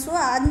 ஸோ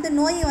அந்த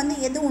நோயை வந்து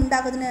எது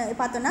உண்டாக்குதுன்னு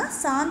பார்த்தோன்னா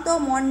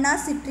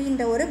சாந்தோமோனாஸ்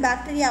சிட்ரின்ற ஒரு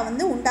பாக்டீரியா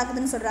வந்து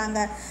உண்டாக்குதுன்னு சொல்கிறாங்க.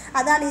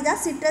 அதாலே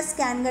தான் சிட்ரஸ்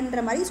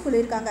கேன்கர்ன்ற மாதிரி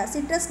சொல்லியிருக்காங்க.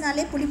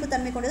 சிட்ரஸ்னாலே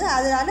புளிப்புத்தன்மை கொண்டது,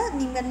 அதனால்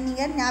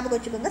நீங்கள் ஞாபகம்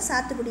வச்சுக்கோங்க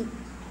சாத்துக்குடி.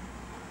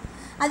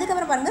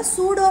 அதுக்கப்புறம் பாருங்கள்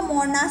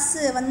சூடோமோனாஸ்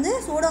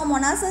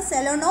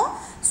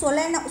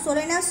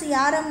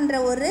சொலெனாசியாரம்ன்ற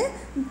ஒரு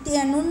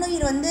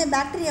நுண்ணுயிர் வந்து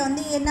பாக்டீரியா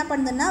வந்து என்ன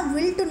பண்ணுதுன்னா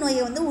வில்ட்டு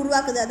நோயை வந்து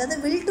உருவாக்குது. அதாவது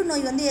வில்ட்டு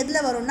நோய் வந்து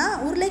எதில் வரும்னா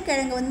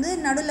உருளைக்கிழங்கு வந்து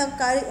நடுவில்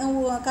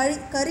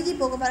கருகி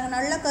போக பாருங்கள்,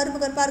 நல்லா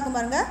கருப்பாக இருக்கும்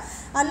பாருங்கள்,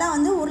 அதெல்லாம்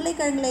வந்து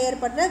உருளைக்கிழங்கில்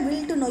ஏற்பட்ட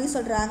வில்ட்டு நோய்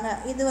சொல்கிறாங்க.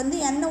 இது வந்து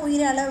என்ன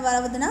உயிரால்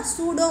வருதுன்னா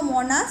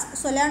சூடோமோனாஸ்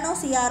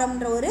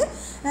சொலெனாசியாரம்ன்ற ஒரு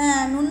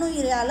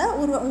நுண்ணுயிரால்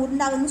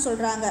உண்டாகுதுன்னு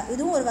சொல்கிறாங்க.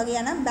 இதுவும் ஒரு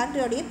வகையான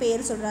பாக்டீரியாவுடைய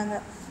பெயர் சொல்கிறாங்க.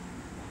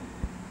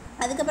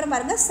 அதுக்கப்புறம்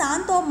பாருங்கள்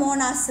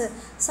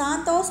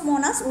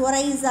சாந்தோஸ்மோனாஸ்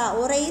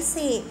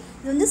ஒரைசே,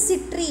 இது வந்து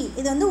சிட்ரி,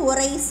 இது வந்து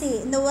ஒரைசே.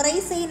 இந்த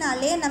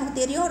ஒரைசேனாலே நமக்கு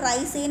தெரியும்,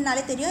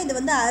 ரைசேனாலே தெரியும், இது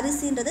வந்து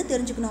அரிசின்றது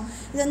தெரிஞ்சுக்கணும்.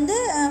 இது வந்து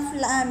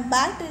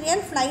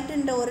பாக்டீரியல்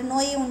ஃப்ளைட்டுன்ற ஒரு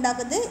நோயை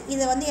உண்டாக்குது.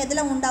 இதை வந்து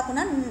எதில்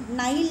உண்டாக்குன்னா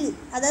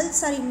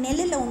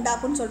நெல்லில்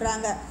உண்டாக்குன்னு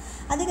சொல்கிறாங்க.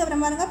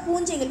 அதுக்கப்புறம் பாருங்கள்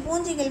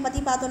பூஞ்சைகள் பற்றி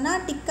பார்த்தோம்னா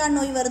டிக்கா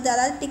நோய் வருது.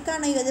 அதாவது டிக்கா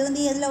நோய் இது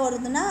வந்து எதில்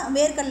வருதுன்னா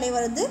வேர்க்கடலை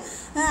வருது.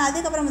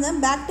 அதுக்கப்புறம்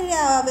வந்து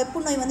பாக்டீரியா வெப்பு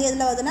நோய் வந்து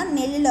எதில் வருதுன்னா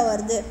நெல்லில்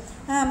வருது.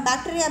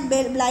 பாக்டீரியா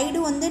பிளைடு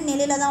வந்து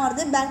நெல்லில் தான்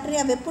வருது.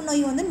 பாக்டீரியா வெப்பு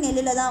நோய் வந்து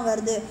நெல்லில் தான்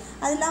வருது.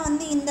 அதெல்லாம்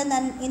வந்து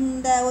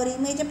இந்த ஒரு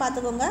இமேஜை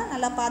பார்த்துக்கோங்க,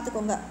 நல்லா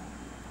பார்த்துக்கோங்க.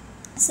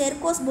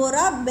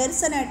 செர்கோஸ்போரா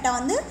பெர்சனெட்டா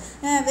வந்து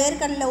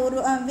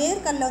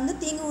வேர்க்கடலில் வந்து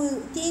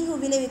தீங்கு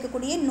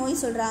விளைவிக்கக்கூடிய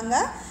நோய் சொல்கிறாங்க.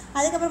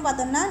 அதுக்கப்புறம்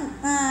பார்த்தோம்னா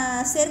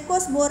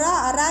செர்கோஸ்போரா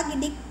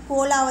அராகிடிக்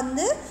கோலா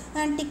வந்து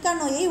டிக்கா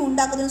நோயை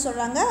உண்டாக்குதுன்னு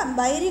சொல்கிறாங்க.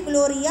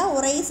 பைரிகுலோரியா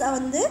ஒரைஸா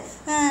வந்து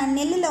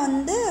நெல்லில்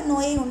வந்து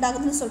நோயை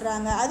உண்டாக்குதுன்னு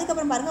சொல்கிறாங்க.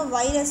 அதுக்கப்புறம் பாருங்கள்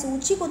வைரஸ்,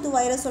 உச்சிக்கொத்து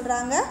வைரஸ்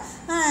சொல்கிறாங்க.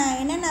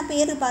 என்னென்ன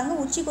பேர் பாருங்கள்,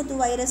 உச்சிக்கொத்து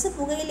வைரஸ்,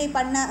 புகையிலை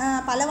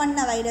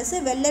பலவண்ண வைரஸ்,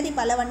 வெள்ளரி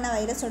பலவண்ண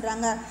வைரஸ்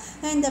சொல்கிறாங்க.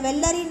 இந்த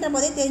வெள்ளரின்ற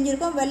போதே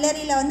தெரிஞ்சிருக்கும்,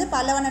 வெள்ளரியில் வந்து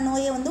பலவண்ண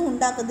நோயை வந்து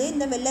உண்டாக்குது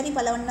இந்த வெள்ளரி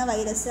பலவண்ண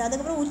வைரஸ்.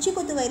 அதுக்கப்புறம்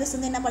உச்சிக்கொத்து வைரஸ்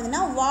வந்து என்ன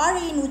பண்ணுதுன்னா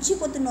வாழையின்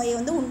உச்சிக்கொத்து நோயை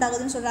வந்து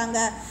உண்டாக்குதுன்னு சொல்கிறாங்க.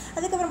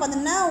 அதுக்கப்புறம்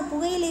பார்த்தோம்னா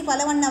புகையிலை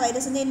பலவண்ண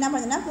வைரஸ் வந்து என்ன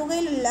பண்ணுதுன்னா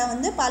புகையிலில்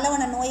வந்து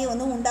பலவண்ண நோயை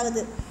வந்து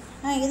உண்டாகுது.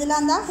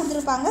 இதெல்லாம் தான்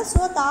கொடுத்துருப்பாங்க.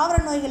 ஸோ தாவர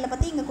நோய்களை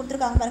பற்றி இங்கே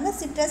கொடுத்துருக்காங்க பாருங்கள்.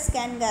 சிட்ரஸ்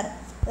கேன்கர்,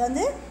 அது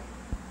வந்து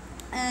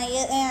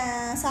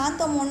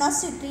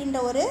சாந்தோமோனாஸ் சிட்ரின்ற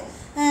ஒரு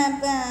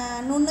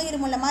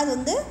நுண்ணுயிர் மூலமாக இது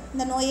வந்து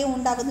இந்த நோயை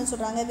உண்டாகுதுன்னு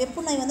சொல்கிறாங்க.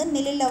 வெப்பு நோய் வந்து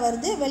நெல்லில்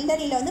வருது,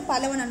 வெள்ளரியில் வந்து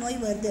பலவண்ண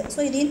நோய் வருது. ஸோ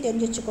இதையும்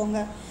தெரிஞ்சு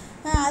வச்சுக்கோங்க.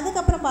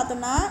 அதுக்கப்புறம்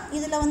பார்த்தோம்னா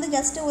இதில் வந்து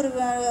ஜஸ்ட்டு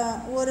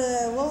ஒரு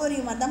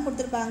ஓவரியூ மாதிரி தான்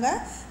கொடுத்துருப்பாங்க.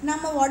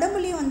 நம்ம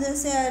உடம்புலையும் வந்து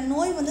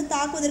நோய் வந்து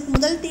தாக்குவதற்கு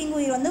முதல்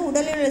தீங்குயிர் வந்து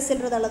உடலில்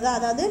செல்றதால தான்.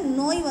 அதாவது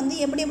நோய் வந்து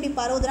எப்படி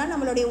பரவுதுன்னா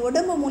நம்மளுடைய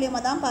உடம்பு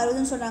மூலியமாக தான்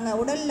பரவுதுன்னு சொல்கிறாங்க.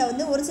 உடலில்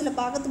வந்து ஒரு சில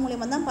பாகத்து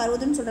மூலியமாக தான்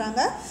பரவுதுன்னு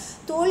சொல்கிறாங்க.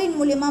 தோலின்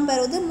மூலியமாக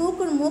பரவுது.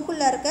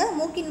 மூக்குள்ள இருக்க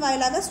மூக்கின்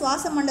வாயிலாக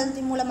சுவாச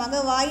மண்டலத்தின்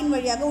மூலமாக வாயின்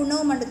வழியாக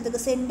உணவு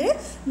மண்டலத்துக்கு சென்று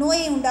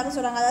நோயை உண்டாக்க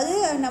சொல்கிறாங்க. அதாவது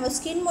நம்ம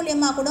ஸ்கின்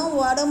மூலியமாக கூட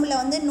உடம்புல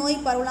வந்து நோய்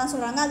பரவலாம்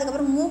சொல்கிறாங்க.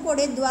 அதுக்கப்புறம்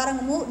மூக்கோடைய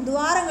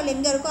துவாரங்கள்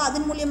எங்கே இருக்கோ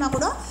அதன் மூலியமாக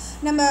கூட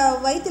நம்ம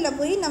வயிற்றில்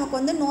போய் நமக்கு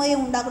வந்து நோயை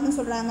உண்டாக்கணும்னு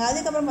சொல்கிறாங்க.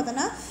 அதுக்கப்புறம்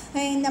பார்த்தோன்னா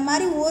இந்த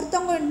மாதிரி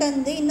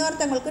ஒருத்தவங்கள்ட்ட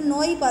இன்னொருத்தவங்களுக்கு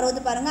நோய்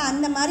பரவுது பாருங்கள்.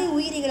 அந்த மாதிரி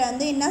உயிரிகளை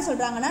வந்து என்ன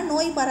சொல்கிறாங்கன்னா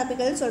நோய்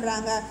பரப்பிகள்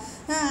சொல்கிறாங்க.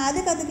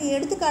 அதுக்கு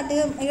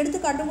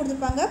எடுத்துக்காட்டும்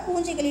கொடுத்துருப்பாங்க.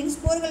 பூஞ்சைகளின்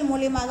ஸ்போர்கள்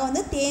மூலியமாக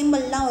வந்து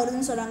தேம்பல்லாம்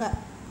வருதுன்னு சொல்கிறாங்க.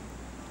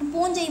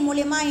 பூஞ்சை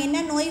மூலமா என்ன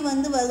நோய்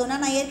வந்து வருதுன்னா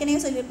நான்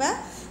ஏற்கனவே சொல்லியிருப்பேன்,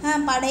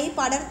 படை,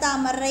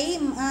 படர்தாமரை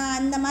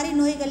அந்த மாதிரி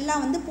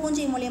நோய்கள்லாம் வந்து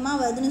பூஞ்சை மூலயமா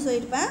வருதுன்னு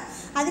சொல்லியிருப்பேன்.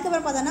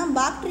 அதுக்கப்புறம் பார்த்தோன்னா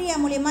பாக்டீரியா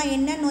மூலயமா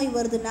என்ன நோய்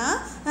வருதுன்னா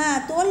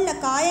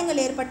தோலில் காயங்கள்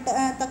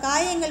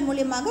காயங்கள்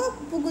மூலியமாக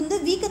புகுந்து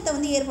வீக்கத்தை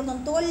வந்து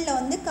ஏற்படுத்தும். தோலில்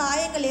வந்து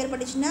காயங்கள்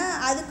ஏற்பட்டுச்சுன்னா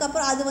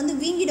அதுக்கப்புறம் அது வந்து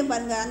வீங்கிடும்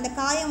பாருங்கள். அந்த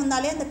காயம்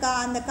வந்தாலே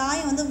அந்த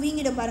காயம் வந்து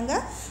வீங்கிடும்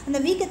பாருங்கள். அந்த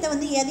வீக்கத்தை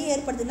வந்து எது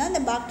ஏற்படுத்துன்னா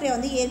இந்த பாக்டீரியா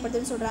வந்து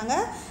ஏற்படுத்துன்னு சொல்கிறாங்க.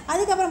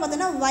 அதுக்கப்புறம்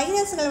பார்த்தோன்னா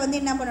வைரஸ்கள்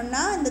வந்து என்ன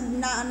பண்ணணும்னா இந்த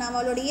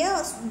நம்மளுடைய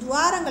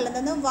துவாரங்கள்,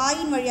 அதாவது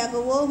வாயின்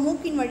வழியாகவோ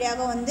மூக்கின்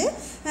வழியாக வந்து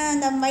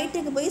இந்த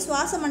வயிற்றுக்கு போய்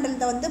சுவாச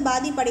மண்டலத்தை வந்து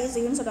பாதிப்படைய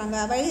செய்யும்னு சொல்கிறாங்க.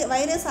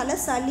 வைரஸால்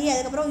சளி,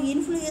 அதுக்கப்புறம்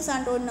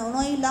இன்ஃப்ளூயன்ஸான்ற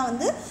நோயெல்லாம்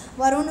வந்து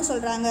வரும்னு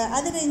சொல்கிறாங்க.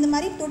 அதுக்கு இந்த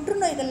மாதிரி தொற்று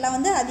நோய்கள்லாம்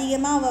வந்து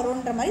அதிகமாக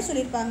வரும்ன்ற மாதிரி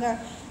சொல்லியிருப்பாங்க.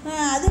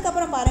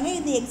 அதுக்கப்புறம் பாருங்கள்,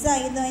 இது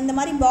இந்த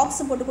மாதிரி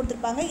பாக்ஸ் போட்டு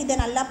கொடுத்துருப்பாங்க. இதை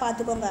நல்லா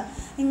பார்த்துக்கோங்க.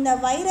 இந்த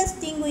வைரஸ்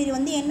தீங்குயிரி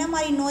வந்து என்ன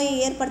மாதிரி நோயை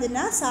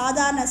ஏற்படுதுன்னா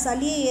சாதாரண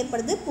சளியை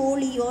ஏற்படுது,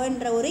 போலியோ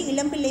என்ற ஒரு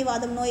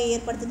இளம்பிள்ளைவாதம் நோயை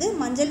ஏற்படுத்துது,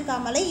 மஞ்சள்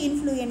காமாலை,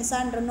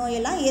 இன்ஃப்ளூயன்ஸான்ற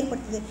நோயெல்லாம்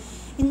ஏற்படுத்துது.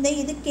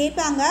 இது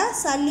கேட்பாங்க.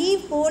 சளி,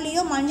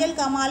 போலியோ, மஞ்சள்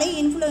காமாலை,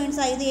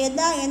 இன்ஃப்ளூயன்ஸா இது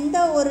எந்த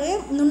ஒரு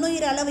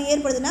நுண்ணுயிர் அளவு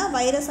ஏற்படுதுன்னா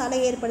வைரஸால்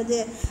ஏற்படுது.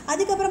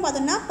 அதுக்கப்புறம்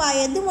பார்த்தோம்னா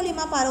எது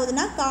மூலிமா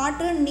பரவுதுன்னா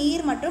காற்று,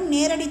 நீர் மற்றும்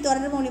நேரடி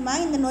தொடர்பு மூலிமா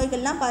இந்த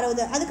நோய்கள்லாம்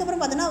பரவுது.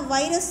 அதுக்கப்புறம் பார்த்தோன்னா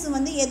வைரஸ்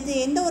வந்து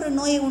எந்த ஒரு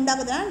நோயை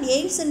உண்டாகுதுன்னா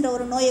எய்ட்ஸ்ன்ற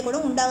ஒரு நோயை கூட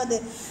உண்டாகுது.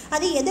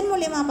 அது எதன்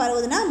மூலியமாக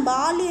பரவுதுன்னா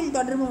பாலியல்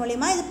தொடர்பு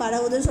மூலிமா இது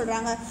பரவுதுன்னு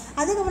சொல்கிறாங்க.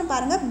 அதுக்கப்புறம்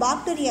பாருங்கள்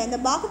பாக்டீரியா. இந்த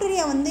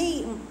பாக்டீரியா வந்து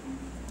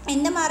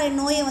எந்த மாதிரி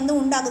நோயை வந்து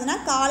உண்டாகுதுன்னா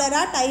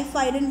காலரா,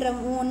 டைஃபாய்டுன்ற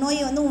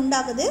நோயை வந்து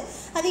உண்டாகுது.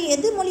 அது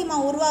எது மூலிமா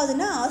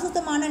உருவாகுதுன்னா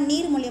அசுத்தமான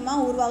நீர் மூலிமா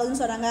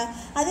உருவாகுதுன்னு சொல்கிறாங்க.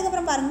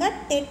 அதுக்கப்புறம் பாருங்கள்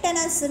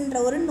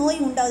டெட்டனஸ்ன்ற ஒரு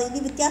நோய் உண்டாகுது.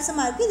 இது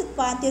வித்தியாசமாக இருக்குது,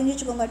 இது தெரிஞ்சு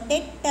வச்சுக்கோங்க.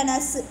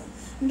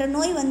 டெட்டனஸ்ன்ற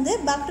நோய் வந்து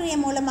பாக்டீரியா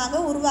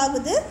மூலமாக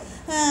உருவாகுது.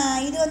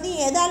 இது வந்து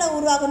எதால்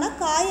உருவாகும்னா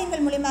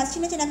காயங்கள் மூலிமா,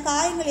 சின்ன சின்ன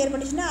காயங்கள்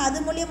ஏற்பட்டுச்சுன்னா அது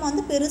மூலியமாக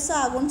வந்து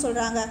பெருசாகும்னு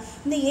சொல்கிறாங்க.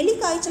 இந்த எலி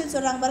காய்ச்சல்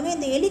சொல்கிறாங்க பாருங்கள்.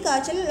 இந்த எலி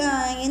காய்ச்சல்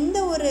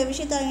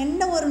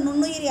எந்த ஒரு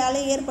நுண்ணுயிரியால்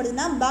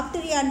ஏற்படுதுன்னா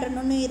பாக்டீரியான்ற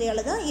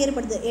நுண்ணுயிரியால் தான்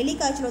ஏற்படுது. எலி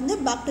காய்ச்சல் வந்து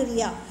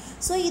பாக்டீரியா.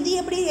 ஸோ இது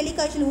எப்படி எலி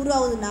காய்ச்சல்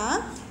உருவாகுதுன்னா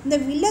இந்த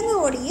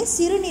விலங்குடைய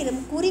சிறுநீர்,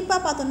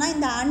 குறிப்பாக பார்த்தோம்னா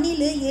இந்த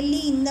அணில்,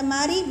 எலி இந்த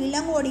மாதிரி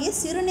விலங்குடைய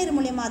சிறுநீர்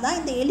மூலிமா தான்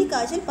இந்த எலி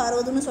காய்ச்சல்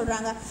பரவுதுன்னு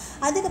சொல்கிறாங்க.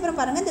 அதுக்கப்புறம்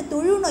பாருங்கள் இந்த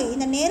தொழுநோய்,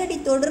 இந்த நேரடி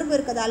தொடர்பு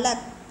இருக்கிறதால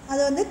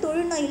அது வந்து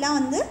தொழுநோயெலாம்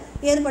வந்து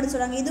ஏற்படுத்த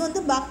சொல்கிறாங்க. இது வந்து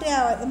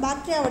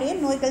பாக்டீரியாவுடைய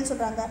நோய்கள்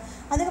சொல்கிறாங்க.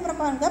 அதுக்கப்புறம்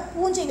பாருங்கள்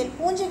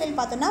பூஞ்சைகள்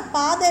பார்த்தோன்னா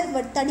பாத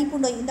தடிப்பு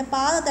நோய். இந்த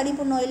பாத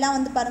தடிப்பு நோயெல்லாம்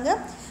வந்து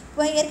பாருங்கள்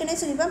ஏற்கனவே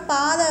சொல்லியிருப்பேன்.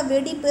 பாத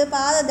வெடிப்பு,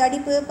 பாத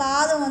தடிப்பு,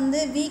 பாதம்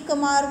வந்து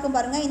வீக்கமாக இருக்கும்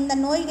பாருங்கள். இந்த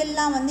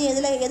நோய்கள்லாம் வந்து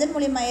எதன்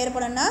மூலியமாக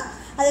ஏற்படும்னா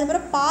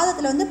அதுக்கப்புறம்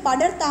பாதத்தில் வந்து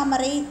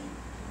படர்தாமரை,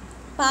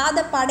 பாத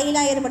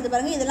படையெல்லாம் ஏற்படுது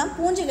பாருங்கள். இதெல்லாம்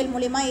பூஞ்சைகள்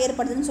மூலிமா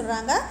ஏற்படுதுன்னு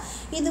சொல்கிறாங்க.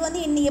 இது வந்து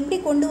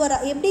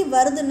எப்படி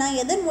வருதுன்னா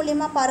எதன்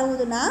மூலிமா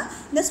பரவுதுன்னா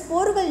இந்த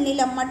ஸ்போர்கள்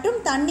நிலம் மற்றும்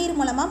தண்ணீர்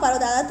மூலமாக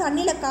பரவுது. அதாவது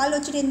தண்ணியில் கால்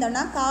வச்சுட்டு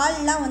இருந்தோம்னா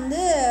கால்லாம்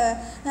வந்து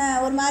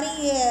ஒரு மாதிரி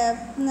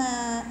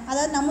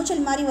அதாவது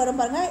நமுச்சல் மாதிரி வரும்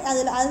பாருங்கள்.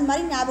 அது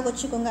மாதிரி ஞாபகம்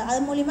வச்சுக்கோங்க.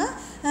 அது மூலிமா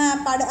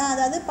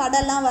அதாவது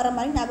படெல்லாம் வர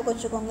மாதிரி ஞாபகம்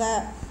வச்சுக்கோங்க.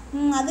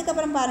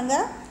 அதுக்கப்புறம்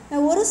பாருங்கள்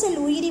ஒரு செல்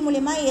உயிரி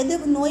மூலிமா எது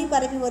நோய்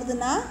பரவி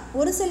வருதுன்னா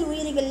ஒரு செல்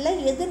உயிரிகளில்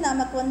எது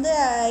நமக்கு வந்து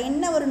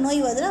என்ன ஒரு நோய்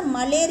வருதுன்னா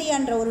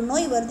மலேரியான்ற ஒரு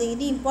நோய் வருது.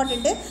 இது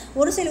இம்பார்ட்டண்ட்டு.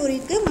 ஒரு செல்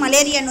உயிரிக்கு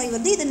மலேரியா நோய்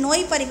வருது. இது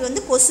நோய் பரவி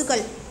வந்து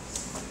கொசுக்கள்.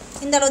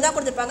 இந்த அளவு தான்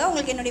கொடுத்துருப்பாங்க.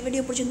 உங்களுக்கு என்னுடைய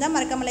வீடியோ பிடிச்சிருந்தா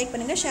மறக்காமல் லைக்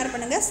பண்ணுங்கள், ஷேர்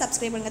பண்ணுங்கள்,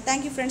 சப்ஸ்கிரைப் பண்ணுங்கள்.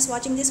 தேங்க்யூ ஃப்ரெண்ட்ஸ்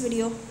வாட்சிங் திஸ்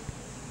வீடியோ.